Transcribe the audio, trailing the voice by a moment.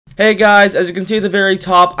Hey guys, as you can see at the very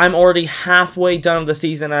top, I'm already halfway done with the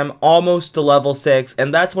season. I'm almost to level 6,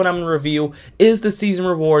 and that's what I'm going to review. Is the season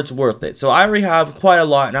rewards worth it? So I already have quite a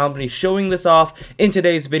lot, and I'll be showing this off in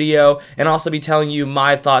today's video, and also be telling you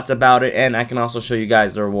my thoughts about it, and I can also show you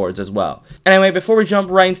guys the rewards as well. Anyway, before we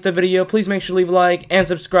jump right into the video, please make sure to leave a like and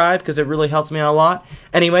subscribe, because it really helps me out a lot.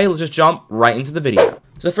 Anyway, let's just jump right into the video.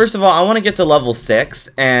 So first of all, I want to get to level 6,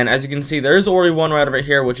 and as you can see, there's already one right over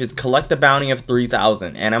here, which is collect the bounty of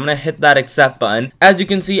 3,000, and I'm going to hit that accept button. As you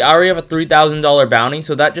can see, I already have a $3,000 bounty,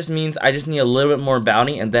 so that just means I just need a little bit more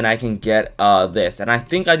bounty, and then I can get this, and I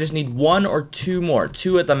think I just need 1 or 2 more,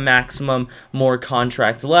 2 at the maximum more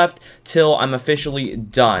contracts left, till I'm officially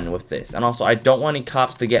done with this. And also, I don't want any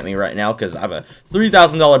cops to get me right now, because I have a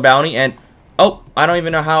 $3,000 bounty, and oh, I don't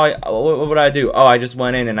even know how what would I do? Oh, I just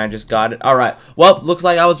went in and I just got it. Alright, well, looks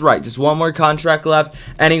like I was right. Just 1 more contract left.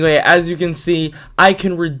 Anyway, as you can see, I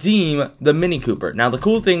can redeem the Mini Cooper. Now, the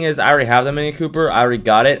cool thing is I already have the Mini Cooper. I already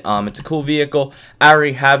got it. It's a cool vehicle. I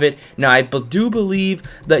already have it. Now, I do believe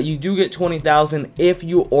that you do get 20,000 if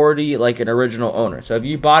you already, like, an original owner. So, if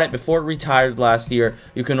you bought it before it retired last year,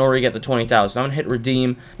 you can already get the 20,000. So, I'm going to hit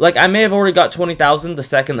redeem. Like, I may have already got 20,000 the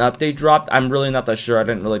second the update dropped. I'm really not that sure. I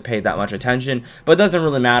didn't really pay that much attention. But it doesn't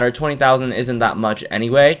really matter. 20,000 isn't that much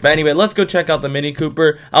anyway. But anyway, let's go check out the Mini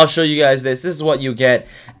Cooper. I'll show you guys this. This is what you get.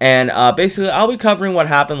 And basically, I'll be covering what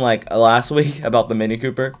happened like last week about the Mini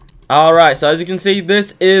Cooper. Alright, so as you can see,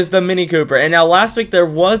 this is the Mini Cooper. And now last week there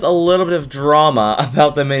was a little bit of drama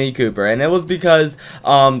about the Mini Cooper. And it was because, you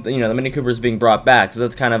know, the Mini Cooper is being brought back. So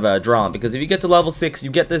that's kind of a drama. Because if you get to level 6, you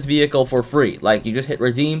get this vehicle for free. Like, you just hit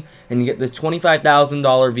redeem and you get this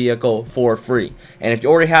 $25,000 vehicle for free. And if you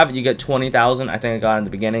already have it, you get 20,000. I think I got it in the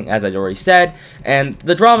beginning, as I already said. And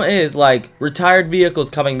the drama is, like, retired vehicles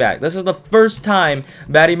coming back. This is the first time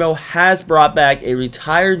Batimo has brought back a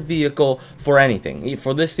retired vehicle for anything.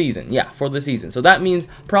 For this season. Yeah, for the season. So that means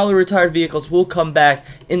probably retired vehicles will come back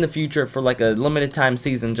in the future for like a limited time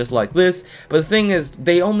season just like this. But the thing is,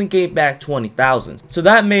 they only gave back 20,000. So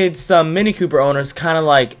that made some Mini Cooper owners kind of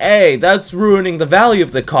like, hey, that's ruining the value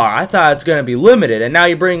of the car. I thought it's going to be limited, and now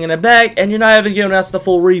you're bringing it back and you're not even giving us the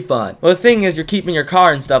full refund. Well, the thing is, you're keeping your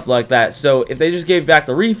car and stuff like that. So if they just gave back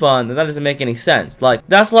the refund, then that doesn't make any sense. Like,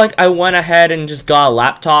 that's like I went ahead and just got a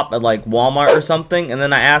laptop at like Walmart or something, and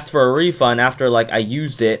then I asked for a refund after like I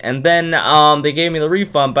used it, and then they gave me the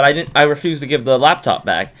refund, but I refused to give the laptop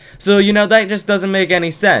back. So, you know, that just doesn't make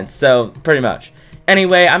any sense. So, pretty much.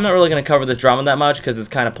 Anyway, I'm not really going to cover this drama that much because it's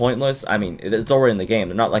kind of pointless. I mean, it's already in the game.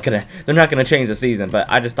 They're not going to change the season,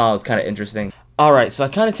 but I just thought it was kind of interesting. Alright, so I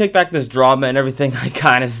kind of take back this drama and everything I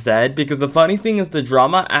kind of said, because the funny thing is the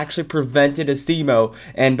drama actually prevented Asimo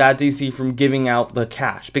and Bad DC from giving out the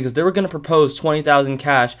cash, because they were going to propose 20,000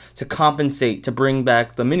 cash to compensate to bring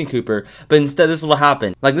back the Mini Cooper, but instead this is what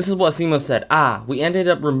happened. Like, this is what Asimo said: we ended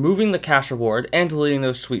up removing the cash reward and deleting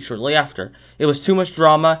those tweets shortly after. It was too much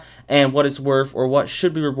drama and what it's worth or what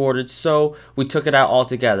should be rewarded, so we took it out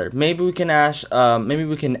altogether. Maybe we can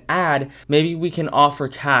offer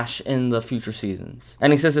cash in the future seasons.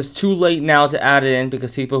 And he says it's too late now to add it in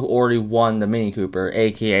because people who already won the Mini Cooper,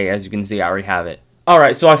 aka, as you can see, I already have it.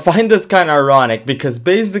 Alright, so I find this kind of ironic because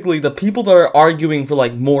basically the people that are arguing for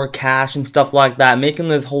like more cash and stuff like that, making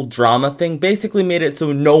this whole drama thing, basically made it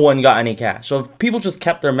so no one got any cash. So if people just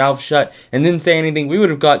kept their mouth shut and didn't say anything, we would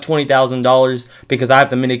have got $20,000 because I have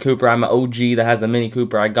the Mini Cooper. I'm an OG that has the Mini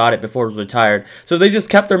Cooper. I got it before it was retired. So if they just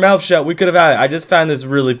kept their mouth shut, we could have had it. I just found this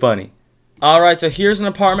really funny. Alright, so here's an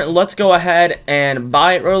apartment. Let's go ahead and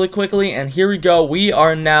buy it really quickly, and here we go. We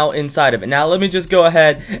are now inside of it. Now, let me just go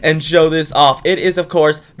ahead and show this off. It is, of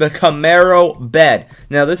course, the CAMARO bed.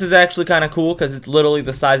 Now, this is actually kind of cool because it's literally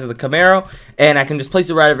the size of the Camaro, and I can just place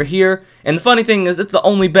it right over here. And the funny thing is, it's the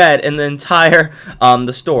only bed in the entire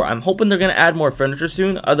the store. I'm hoping they're going to add more furniture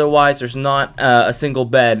soon. Otherwise, there's not a single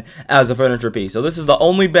bed as a furniture piece. So this is the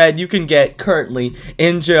only bed you can get currently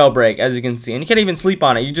in Jailbreak, as you can see. And you can't even sleep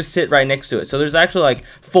on it. You just sit right next to it. So there's actually like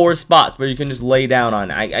 4 spots where you can just lay down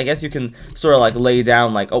on. I guess you can sort of like lay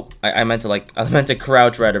down like, oh, I meant to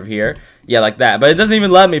crouch right over here. Yeah, like that. But it doesn't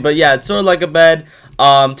even let me. But yeah, it's sort of like a bed.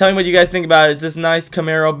 Tell me what you guys think about it. It's this nice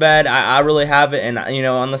CAMARO bed. I really have it, and you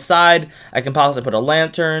know, on the side I can possibly put a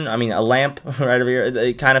lamp right over here.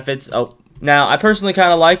 It kind of fits. Oh, now I personally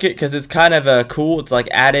kind of like it because it's kind of cool. It's like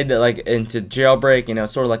added like into Jailbreak, you know,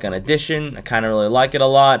 sort of like an addition. I kind of really like it a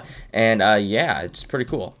lot, and yeah, it's pretty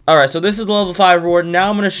cool. Alright, so this is the level 5 reward. Now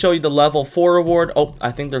I'm going to show you the level 4 reward. Oh,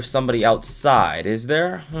 I think there's somebody outside. Is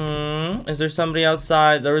there? Is there somebody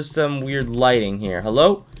outside? There is some weird lighting here.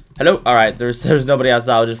 Hello? Hello? Alright, there's nobody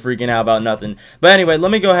outside. I was just freaking out about nothing. But anyway,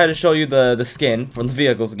 let me go ahead and show you the skin from the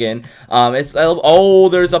vehicle skin. Oh,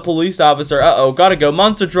 there's a police officer. Uh-oh, gotta go.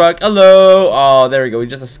 Monster truck. Hello. Oh, there we go. We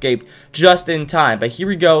just escaped just in time. But here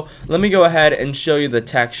we go. Let me go ahead and show you the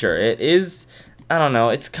texture. It is, I don't know,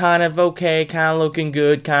 it's kind of okay, kind of looking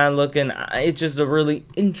good, kind of looking, it's just a really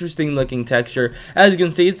interesting looking texture. As you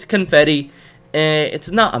can see, it's confetti. It's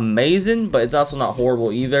not amazing, but it's also not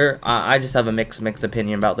horrible either. I just have a mixed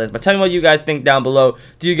opinion about this. But tell me what you guys think down below.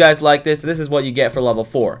 Do you guys like this? This is what you get for level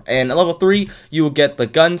 4. And at level 3, you will get the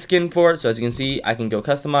gun skin for it. So as you can see, I can go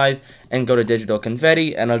customize and go to digital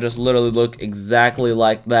confetti, and it'll just literally look exactly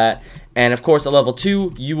like that. And of course, at level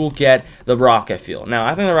 2, you will get the rocket fuel. Now,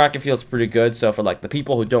 I think the rocket fuel is pretty good. So for like the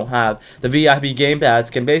people who don't have the VIP game pass,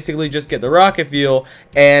 can basically just get the rocket fuel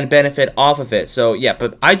and benefit off of it. So yeah,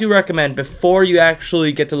 but I do recommend before you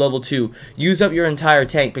actually get to level 2, use up your entire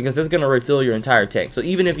tank, because this is going to refill your entire tank. So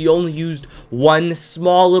even if you only used one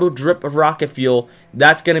small little drip of rocket fuel,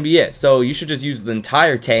 that's going to be it. So you should just use the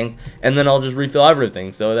entire tank, and then I'll just refill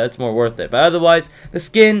everything. So that's more worth it. But otherwise, the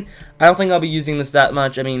skin, I don't think I'll be using this that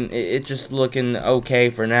much. I mean, it's just looking okay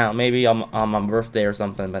for now. Maybe on my birthday or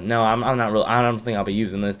something. But no, I'm not really. I don't think I'll be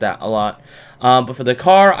using this that a lot. But for the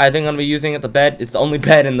car, I think I'm gonna be using it. The bed, it's the only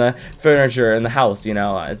bed in the furniture in the house. You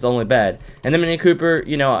know, it's the only bed. And the Mini Cooper,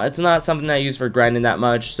 you know, it's not something I use for grinding that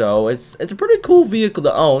much. So it's a pretty cool vehicle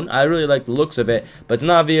to own. I really like the looks of it, but it's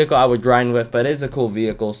not a vehicle I would grind with. But it is a cool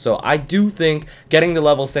vehicle. So I do think getting to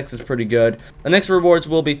level 6 is pretty good. The next rewards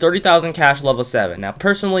will be 30,000 cash level 7. Now,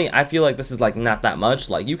 personally, I feel like this is like not that much.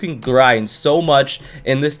 Like, you can grind so much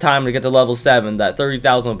in this time to get to level 7 that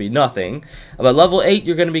 30,000 will be nothing. But level 8,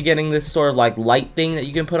 you're going to be getting this sort of like light thing that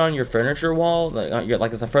you can put on your furniture wall.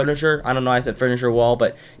 Like it's a furniture. I don't know, I said furniture wall,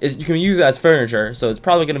 but you can use it as furniture. So it's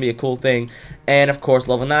probably going to be a cool thing. And of course,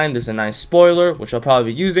 level 9, there's a nice spoiler, which I'll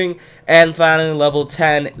probably be using. And finally, level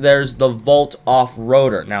 10, there's the Vault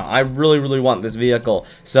Offroader. Now, I really want this vehicle.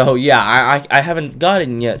 So yeah, I haven't got it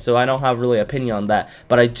yet, so I don't have really opinion on that.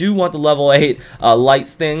 But I do want the level 8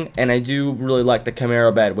 lights thing, and I do really like the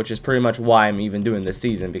CAMARO bed, which is pretty much why I'm even doing this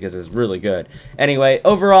season, because it's really good. Anyway,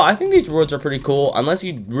 overall, I think these rewards are pretty cool. Unless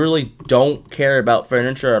you really don't care about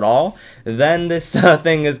furniture at all, then this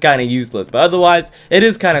thing is kind of useless. But otherwise, it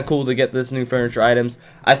is kind of cool to get this new furniture items.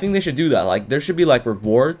 I think they should do that. Like, there should be like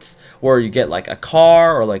rewards where you get like a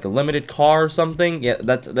car or like a limited car or something. Yeah,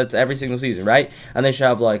 that's every single season, right? And they should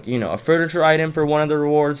have like, you know, a furniture item for one of the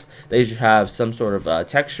rewards. They should have some sort of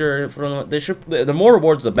texture for them. They should, the more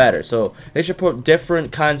rewards the better. So they should put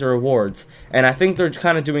different kinds of rewards. And I think they're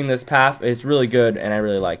kind of doing this path. It's really good, and I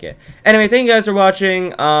really like it. Anyway, thank you guys for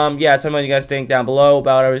watching. Yeah, tell me what you guys think down below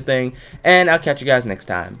about everything, and I'll catch you guys next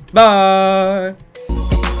time. Bye.